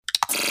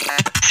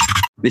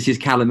This is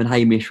Callum and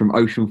Hamish from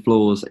Ocean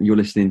Floors, and you're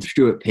listening to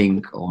Stuart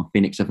Pink on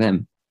Phoenix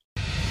FM.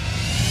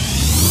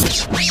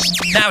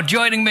 Now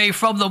joining me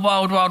from the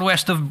wild, wild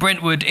west of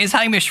Brentwood is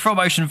Hamish from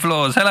Ocean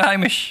Floors. Hello,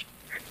 Hamish.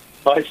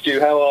 Hi, Stu.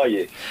 How are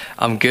you?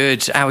 I'm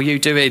good. How are you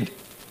doing?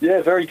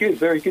 Yeah, very good,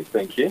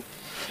 thank you.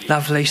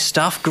 Lovely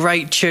stuff.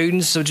 Great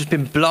tunes. I've just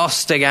been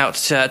blasting out,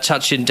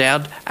 touching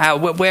down.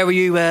 Where are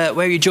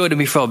you joining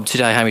me from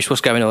today, Hamish?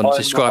 What's going on?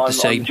 Describe the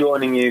scene. I'm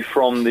joining you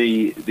from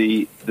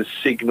the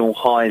signal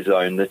high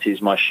zone that is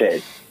my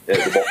shed at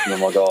the bottom of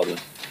my garden.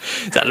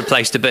 Is that the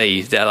place to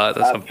be?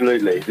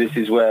 Absolutely. This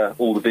is where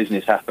all the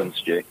business happens,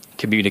 Stu.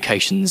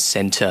 Communications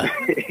centre.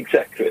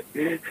 Exactly.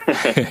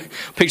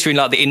 Picturing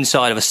like the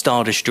inside of a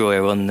Star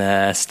Destroyer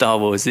on Star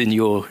Wars in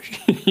your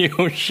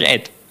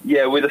shed.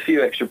 Yeah, with a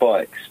few extra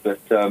bikes, but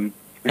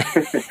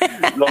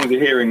as long as you're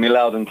hearing me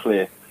loud and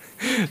clear.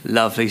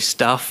 Lovely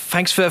stuff.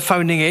 Thanks for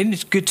phoning in.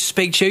 It's good to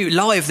speak to you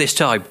live this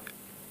time.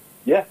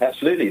 Yeah,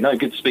 absolutely. No,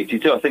 good to speak to you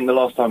too. I think the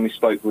last time we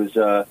spoke was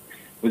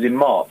in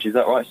March. Is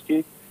that right,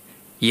 Stu?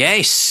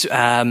 Yes,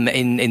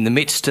 in the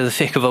midst of the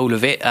thick of all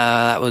of it.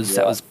 That was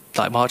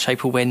like March,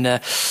 April when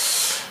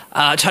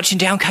Touching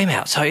Down came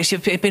out. So it's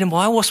been a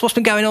while. What's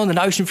been going on in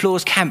Ocean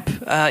Floors camp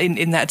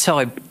in that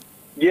time?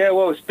 Yeah,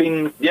 well, it's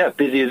been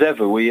busy as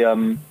ever. We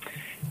I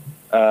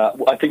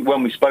think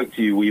when we spoke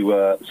to you, we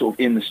were sort of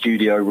in the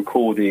studio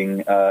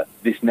recording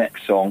this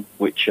next song,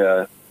 which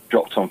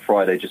dropped on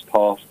Friday just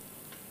past,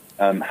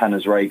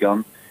 Hannah's Ray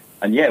Gun.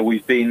 And yeah,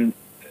 we've been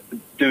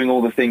doing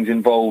all the things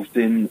involved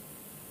in,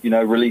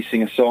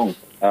 releasing a song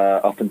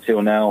up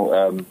until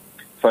now,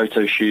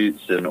 photo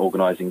shoots and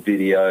organising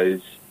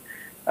videos.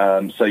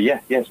 So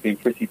yeah, it's been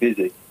pretty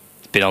busy.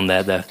 Been on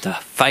there, the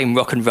famed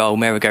rock and roll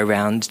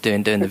merry-go-round,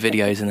 doing the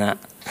videos and that.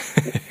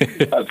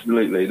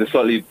 Absolutely, the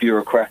slightly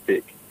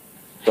bureaucratic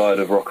side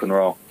of rock and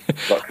roll,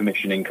 like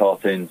commissioning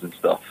cartoons and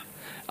stuff.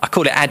 I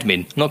call it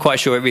admin. Not quite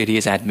sure it really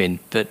is admin,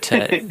 but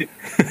a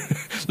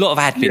lot of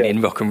admin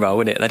in rock and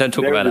roll, isn't it? They don't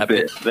talk about that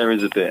bit. There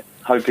is a bit.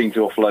 Hoping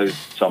to offload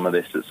some of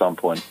this at some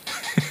point.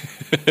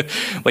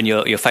 When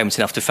you're famous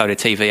enough to throw the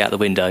TV out the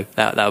window,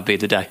 that would be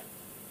the day.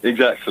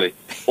 Exactly.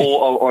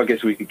 Or I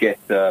guess we could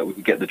get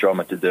the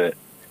drummer to do it.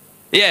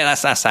 Yeah,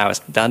 that's how it's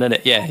done, isn't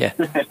it? Yeah.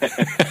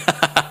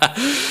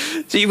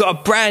 So you've got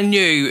a brand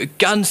new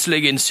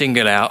gunslinging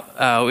single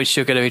out, which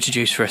you're going to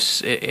introduce for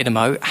us in a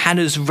mo.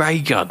 Hannah's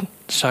Ray Gun.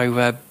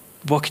 So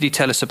what can you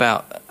tell us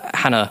about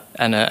Hannah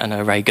and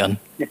a ray gun?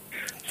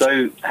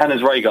 So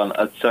Hannah's Ray Gun.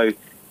 So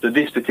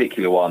this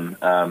particular one,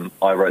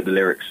 I wrote the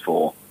lyrics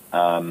for.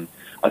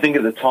 I think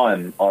at the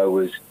time I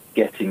was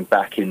getting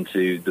back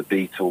into the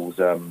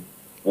Beatles'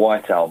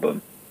 White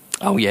Album.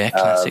 Oh yeah,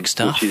 classic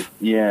stuff. Which is,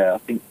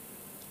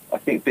 I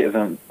think a bit of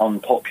an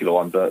unpopular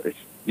one, but it's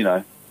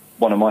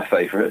one of my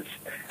favourites.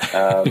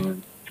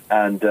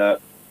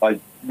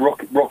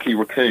 Rocky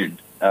Raccoon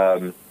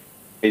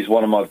is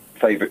one of my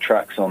favourite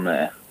tracks on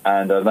there,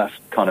 and that's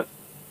kind of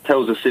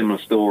tells a similar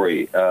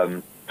story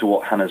to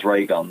what Hannah's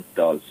Ray Gun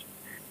does.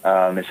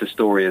 It's a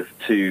story of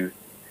two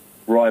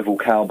rival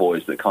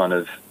cowboys that kind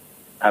of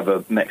have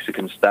a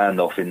Mexican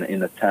standoff in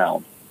the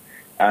town,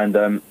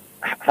 and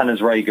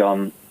Hannah's Ray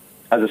Gun,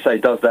 as I say,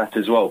 does that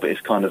as well. But it's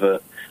kind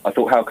of I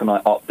thought, how can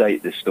I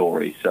update this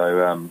story?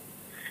 So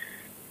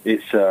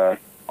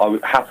I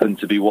happened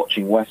to be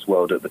watching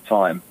Westworld at the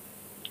time,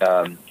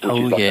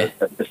 which is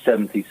a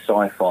 70s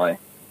sci-fi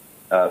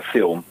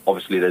film.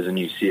 Obviously, there's a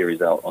new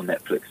series out on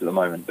Netflix at the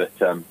moment, but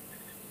I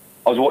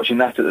was watching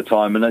that at the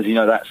time, and as you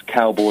know, that's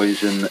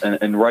cowboys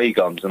and ray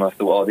guns, and I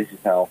thought, this is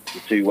how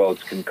the two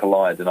worlds can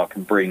collide, and I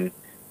can bring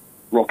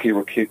Rocky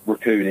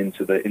Raccoon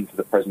into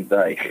the present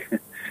day.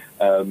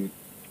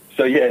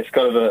 So yeah, it's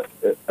kind of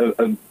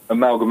an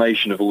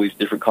amalgamation of all these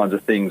different kinds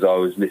of things I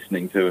was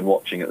listening to and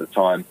watching at the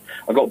time.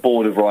 I got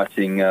bored of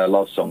writing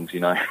love songs,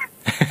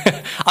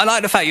 I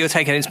like the fact you're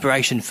taking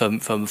inspiration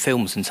from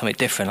films and something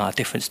different, like a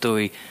different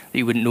story that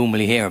you wouldn't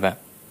normally hear about.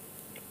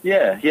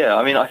 Yeah.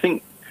 I mean, I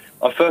think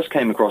I first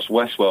came across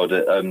Westworld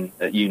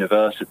at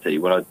university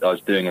when I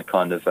was doing a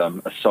kind of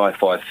a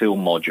sci-fi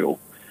film module.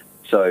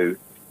 So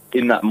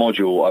in that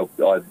module,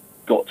 I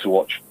got to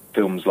watch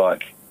films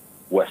like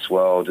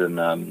Westworld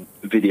and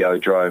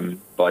Videodrome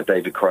by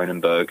David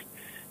Cronenberg,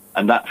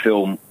 and that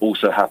film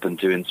also happened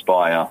to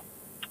inspire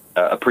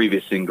a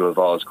previous single of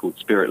ours called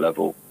Spirit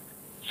Level.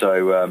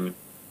 So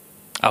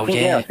I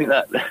think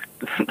that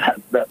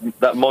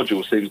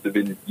module seems to have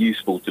been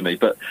useful to me.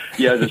 But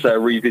yeah, as I say, I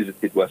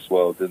revisited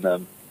Westworld,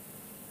 and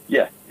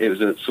it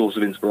was a source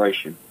of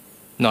inspiration.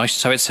 Nice.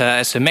 So it's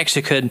a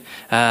Mexican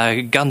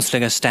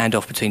gunslinger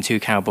standoff between two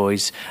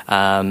cowboys.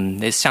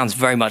 It sounds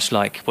very much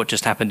like what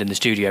just happened in the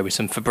studio with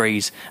some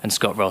Febreze and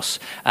Scott Ross.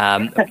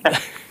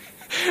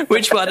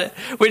 Which one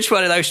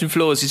in Ocean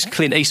Floors is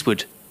Clint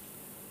Eastwood?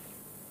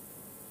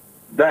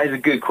 That is a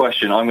good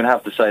question. I'm going to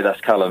have to say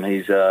that's Callum.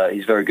 He's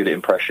very good at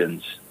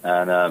impressions,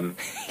 and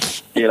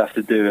He'll have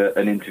to do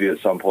an interview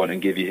at some point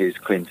and give you his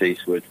Clint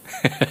Eastwood.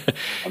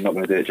 I'm not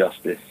going to do it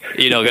justice.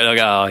 You're not going to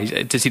go,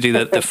 oh, does he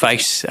do the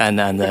face and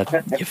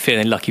the you're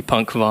feeling lucky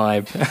punk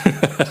vibe?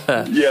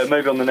 Yeah,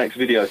 maybe on the next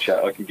video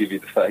chat I can give you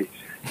the face.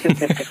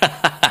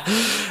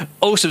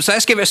 Awesome. So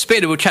let's give it a spin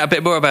and we'll chat a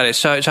bit more about it.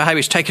 So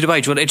Hamish, take it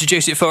away. Do you want to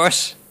introduce it for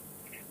us?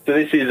 So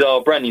this is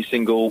our brand new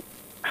single,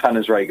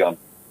 Hannah's Ray Gun.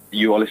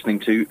 You are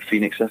listening to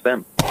Phoenix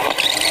FM.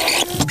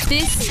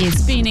 This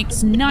is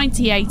Phoenix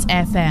 98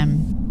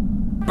 FM.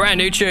 Brand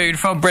new tune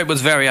from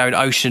Brentwood's very own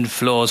Ocean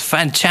Floors.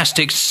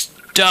 Fantastic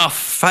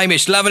stuff.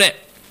 Hamish, loving it.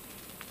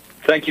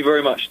 Thank you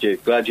very much, Stu.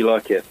 Glad you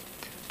like it.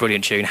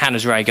 Brilliant tune.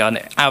 Hannah's Ray Gun.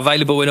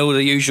 Available in all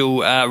the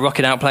usual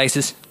rocking out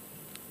places?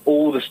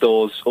 All the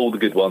stores, all the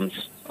good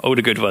ones. All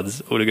the good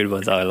ones.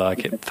 I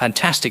like it.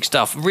 Fantastic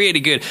stuff. Really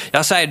good.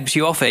 I say it to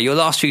you off air, your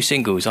last few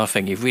singles, I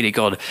think you've really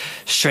gone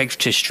strength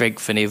to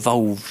strength and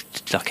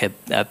evolved like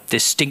a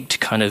distinct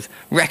kind of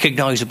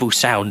recognisable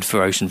sound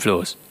for Ocean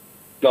Floors.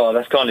 Oh,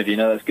 that's kind of you.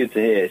 That's good to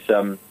hear. It's,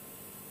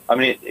 I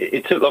mean,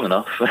 it took long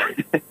enough.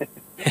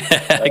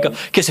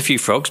 Kiss a few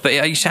frogs, but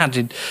you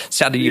sounded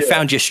you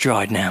found your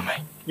stride now, mate.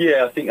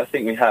 Yeah, I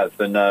think we have.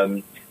 And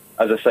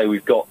as I say,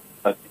 we've got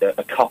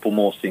a couple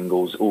more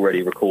singles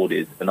already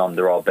recorded and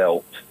under our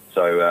belt.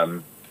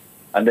 So,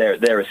 and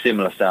they're a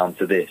similar sound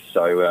to this.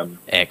 So,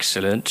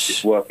 excellent.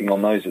 Just working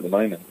on those at the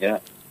moment. Yeah.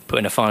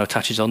 Putting the final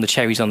touches on, the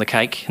cherries on the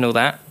cake, and all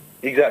that.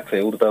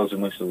 Exactly, all the bells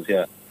and whistles.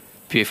 Yeah.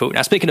 Beautiful.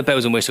 Now, speaking of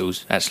bells and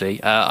whistles,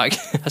 actually, I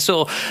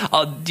saw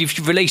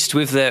you've released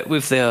with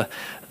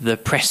the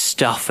press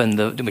stuff and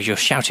you're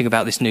shouting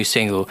about this new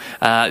single.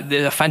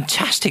 There's a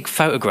fantastic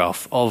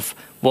photograph of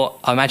what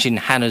I imagine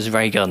Hannah's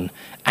Ray Gun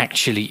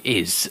actually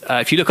is.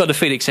 If you look on the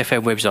Phoenix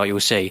FM website, you'll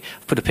see.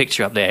 I've put a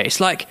picture up there.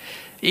 It's like,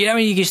 you know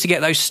when you used to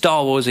get those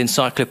Star Wars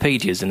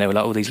encyclopedias and there were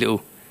like all these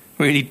little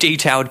really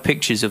detailed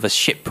pictures of a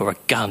ship or a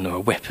gun or a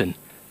weapon.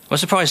 I'm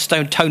surprised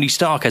Tony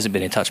Stark hasn't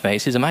been in touch, mate.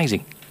 This is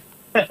amazing.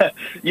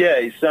 Yeah,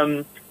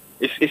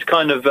 it's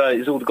kind of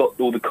it's all got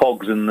all the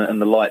cogs and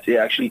the lights. It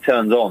actually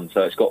turns on,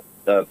 so it's got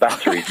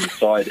batteries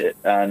inside it,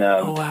 and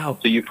oh, wow.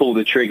 So you pull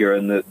the trigger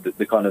and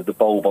the kind of the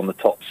bulb on the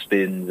top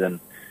spins and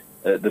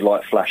the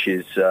light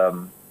flashes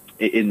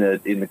in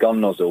the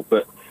gun nozzle.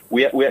 But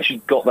we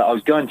actually got that. I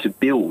was going to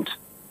build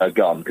a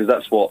gun because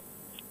that's what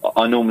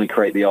I normally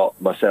create the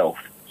art myself.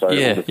 So all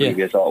the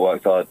previous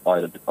artworks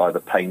I'd either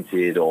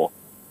painted or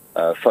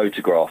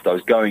photographed. I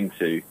was going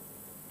to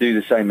do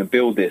the same and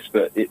build this,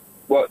 but it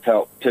worked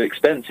out too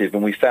expensive,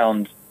 and we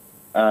found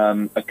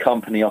a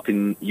company up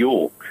in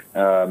York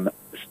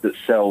that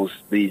sells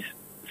these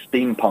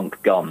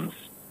steampunk guns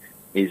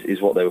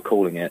is what they were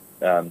calling it.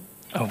 Oh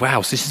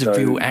wow, so this is a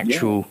real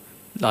actual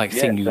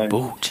thing you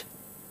bought.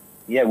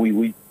 Yeah,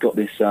 we got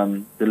this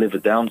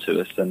delivered down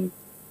to us, and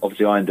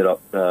obviously I ended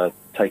up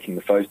taking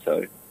the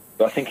photo,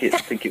 but I think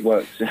it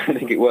worked. I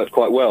think it worked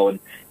quite well. And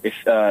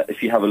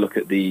if you have a look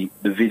at the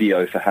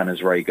video for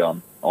Hannah's Ray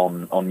Gun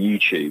on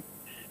YouTube,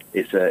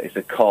 it's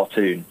a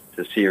cartoon.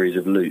 It's a series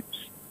of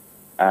loops,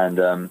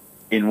 and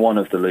in one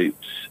of the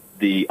loops,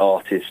 the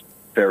artist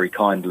very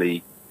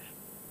kindly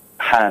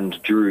hand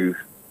drew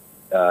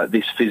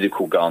this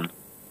physical gun,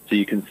 so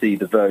you can see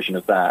the version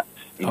of that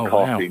in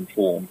cartoon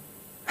form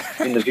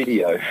in the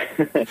video.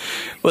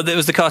 Well, there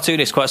was the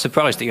cartoonist quite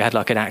surprised that you had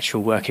like an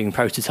actual working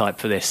prototype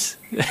for this.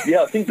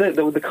 Yeah, I think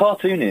the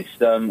cartoonist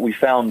we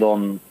found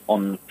on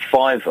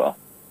Fiverr.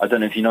 I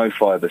don't know if you know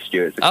Fiverr,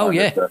 Stuart.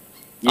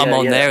 I'm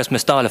on there as my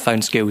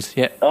stylophone skills.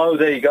 Yeah. Oh,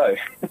 there you go.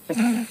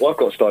 Well, I've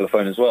got a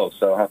stylophone as well,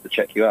 so I'll have to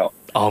check you out.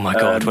 Oh my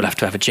God, we'll have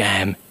to have a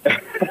jam.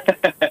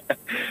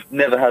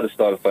 Never had a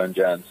stylophone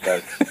jam,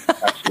 so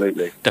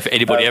absolutely. Don't think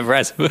anybody ever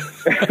has.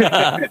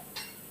 But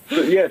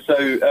yeah,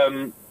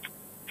 so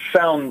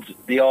found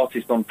the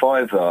artist on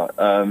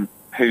Fiverr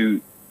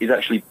who is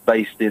actually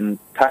based in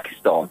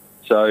Pakistan.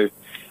 So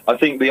I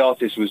think the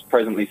artist was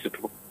pleasantly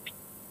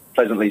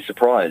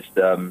surprised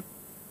that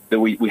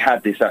we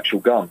had this actual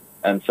gun.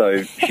 And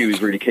so she was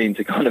really keen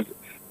to kind of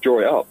draw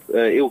it up.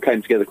 It all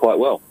came together quite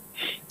well.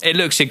 It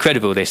looks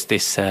incredible, this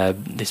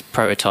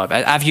prototype.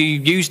 Have you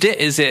used it?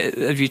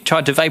 Have you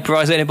tried to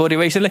vaporise anybody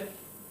recently?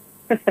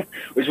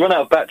 It's run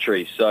out of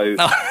batteries, so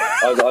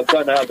I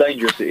don't know how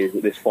dangerous it is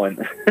at this point.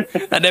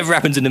 That never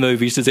happens in the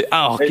movies, does it?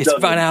 Oh, it's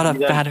run out of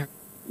battery.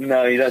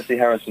 No, you don't see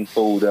Harrison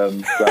Ford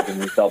grabbing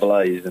the double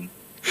A's and.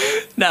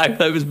 No,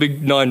 those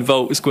big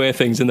 9-volt square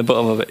things in the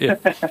bottom of it.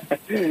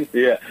 Yeah.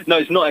 Yeah. No,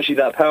 it's not actually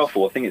that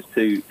powerful. I think it's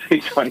two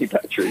tiny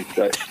batteries.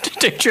 So.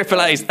 Two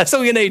AAAs. That's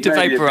all you need to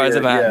vaporise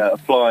a man. Yeah, a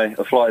fly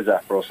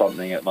zapper or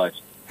something at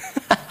most.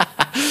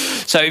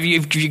 So have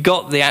you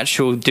got the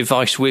actual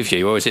device with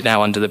you, or is it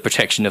now under the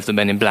protection of the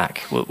Men in Black?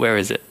 Where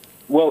is it?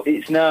 Well,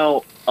 it's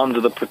now under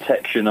the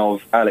protection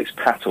of Alex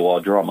Pattle, our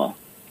drummer.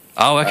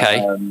 Oh,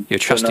 okay. You're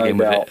trusting him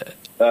with it.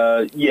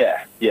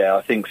 Yeah,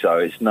 I think so.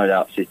 It's no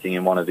doubt sitting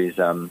in one of his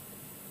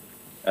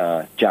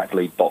Jack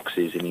Lee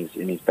boxes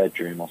in his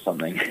bedroom or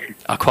something.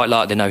 I quite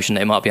like the notion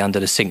that it might be under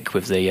the sink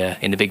with the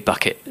in the big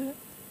bucket.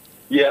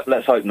 Yeah,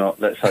 let's hope not.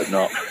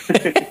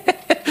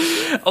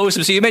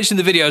 Awesome. So you mentioned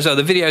the video as well.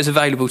 The video is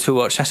available to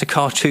watch. That's a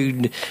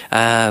cartoon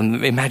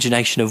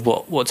imagination of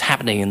what's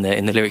happening in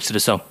the lyrics of the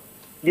song.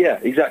 Yeah,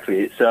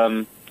 exactly.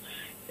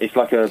 It's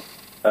like a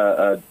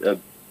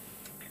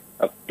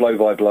blow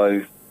by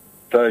blow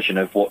version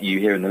of what you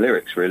hear in the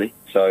lyrics, really.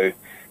 So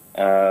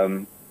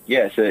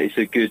it's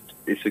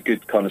a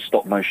good kind of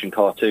stop motion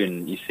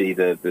cartoon. You see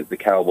the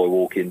cowboy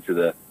walk into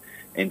the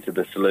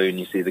saloon.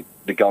 You see the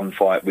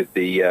gunfight with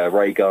the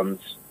ray guns.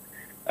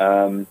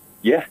 I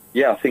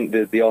think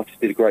the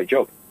artist did a great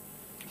job.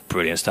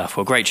 Brilliant stuff.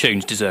 Well, great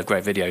tunes deserve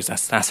great videos.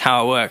 That's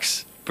how it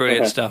works.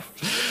 Brilliant stuff.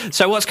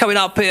 So what's coming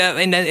up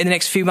in the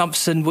next few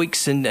months and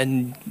weeks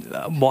and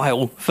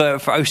while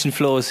for Ocean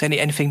Floors?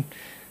 Anything?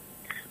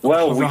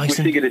 Well, we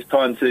figured it's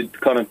time to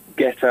kind of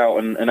get out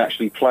and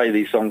actually play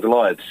these songs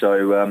live.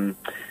 So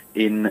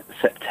in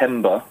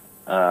September,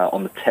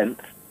 on the 10th,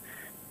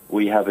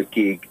 we have a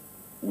gig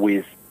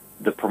with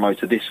the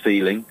promoter This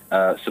Feeling,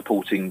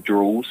 supporting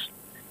Drools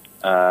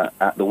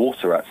at the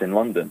Water Rats in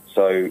London.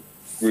 So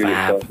really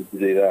excited to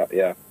do that,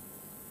 yeah.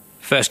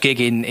 First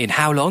gig in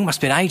how long?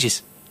 Must have been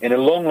ages. In a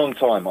long, long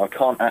time. I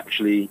can't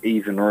actually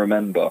even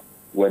remember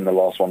when the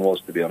last one was,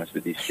 to be honest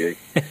with you, Stu.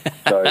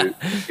 So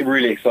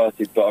really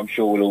excited, but I'm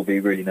sure we'll all be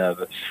really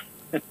nervous.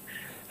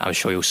 I'm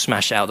sure you'll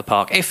smash it out of the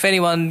park. If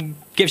anyone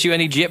gives you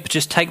any jip,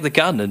 just take the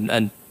gun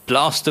and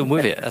blast them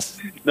with it.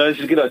 No, this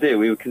is a good idea.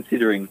 We were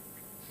considering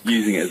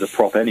using it as a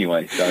prop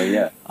anyway, so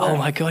yeah. Oh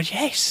my God,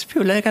 yes.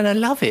 People are going to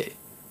love it.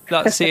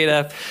 Like seeing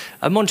a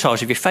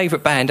montage of your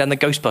favourite band and the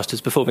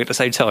Ghostbusters performing at the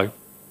same time.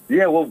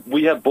 Yeah, well,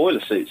 we have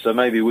boiler suits, so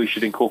maybe we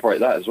should incorporate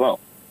that as well.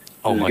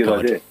 Oh my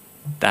God. Idea.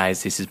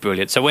 This is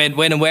brilliant. So when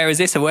and where is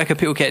this, and where can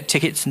people get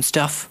tickets and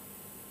stuff?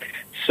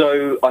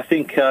 So I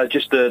think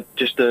just a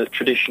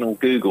traditional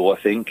Google, I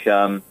think.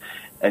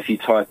 If you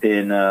type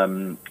in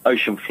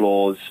Ocean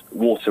Floors,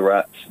 Water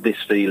Rats, This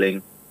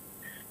Feeling,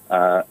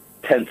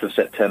 10th of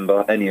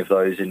September, any of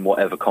those in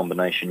whatever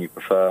combination you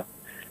prefer,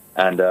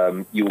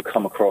 and you will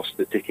come across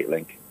the ticket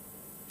link.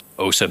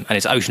 Awesome. And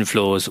it's Ocean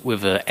Floors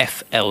with a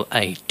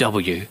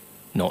FLAW,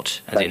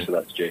 not as Thanks in... for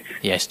that, Stu.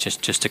 Yes,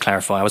 just to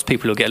clarify.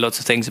 People will get lots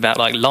of things about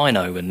like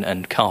lino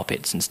and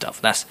carpets and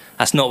stuff. That's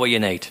not what you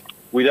need.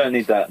 We don't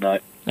need that, no.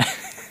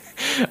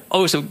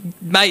 Awesome.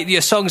 Mate,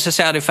 your songs are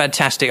sounding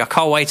fantastic. I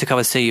can't wait to come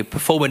and see you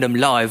performing them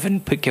live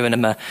and giving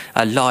them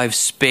a live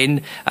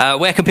spin.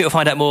 Where can people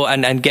find out more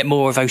and get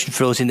more of Ocean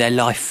Floors in their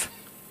life?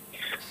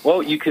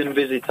 Well, you can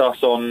visit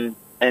us on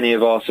any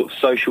of our sort of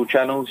social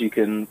channels. You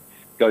can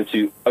go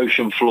to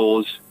Ocean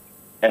Floors,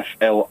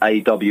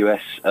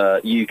 FLAWS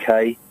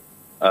UK,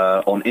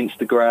 on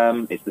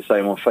Instagram. It's the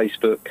same on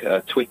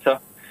Facebook, Twitter.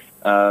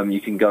 You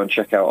can go and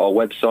check out our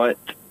website,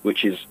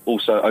 which is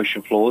also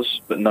Ocean Floors,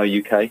 but no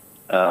UK,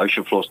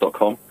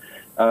 oceanfloors.com.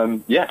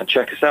 And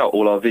check us out.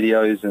 All our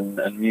videos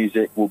and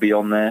music will be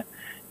on there.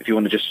 If you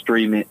want to just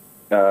stream it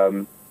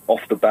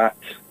off the bat,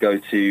 go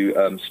to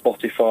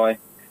Spotify.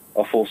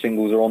 Our 4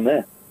 singles are on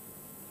there.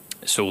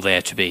 It's all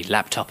there to be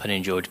lapped up and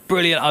enjoyed.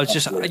 Brilliant. I was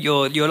just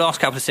your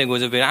last couple of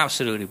singles have been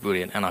absolutely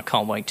brilliant, and I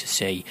can't wait to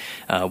see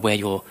where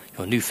your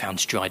newfound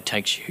stride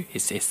takes you.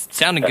 It's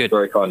sounding good.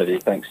 Very kind of you.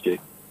 Thanks, Stu.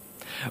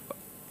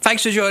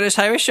 Thanks for joining us,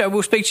 Hamish.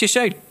 We'll speak to you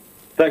soon.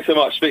 Thanks so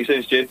much. Speak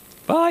soon, Stu.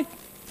 Bye. Bye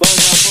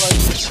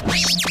now.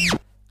 Bye.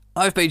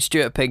 I've been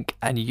Stuart Pink,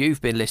 and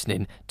you've been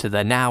listening to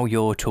the Now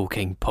You're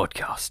Talking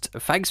podcast.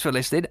 Thanks for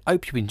listening.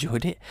 Hope you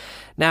enjoyed it.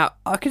 Now,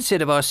 I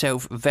consider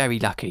myself very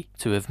lucky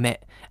to have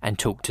met and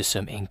talked to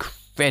some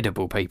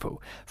incredible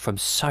people from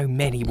so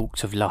many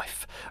walks of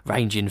life,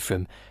 ranging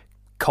from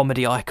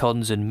comedy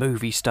icons and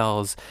movie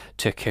stars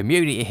to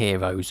community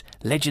heroes,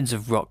 legends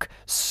of rock,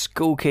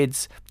 school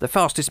kids, the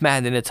fastest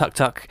man in a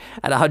tuk-tuk,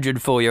 and a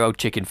 104-year-old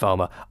chicken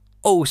farmer.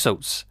 All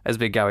sorts has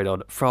been going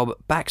on, from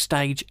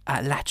backstage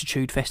at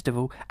Latitude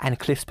Festival and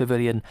Cliffs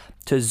Pavilion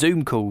to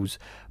Zoom calls,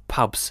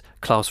 pubs,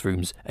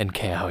 classrooms and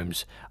care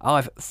homes.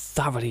 I've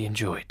thoroughly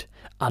enjoyed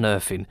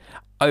unearthing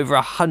over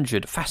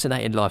 100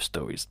 fascinating life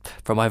stories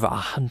from over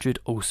 100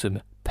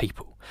 awesome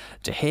people.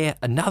 To hear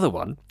another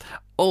one,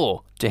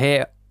 or to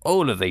hear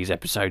all of these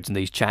episodes and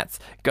these chats,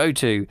 go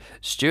to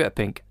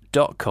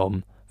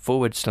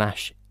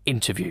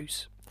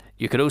stuartpink.com/interviews.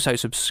 You can also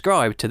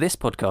subscribe to this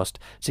podcast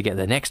to get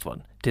the next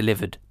one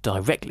delivered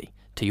directly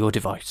to your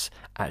device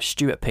at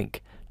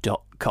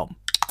stuartpink.com.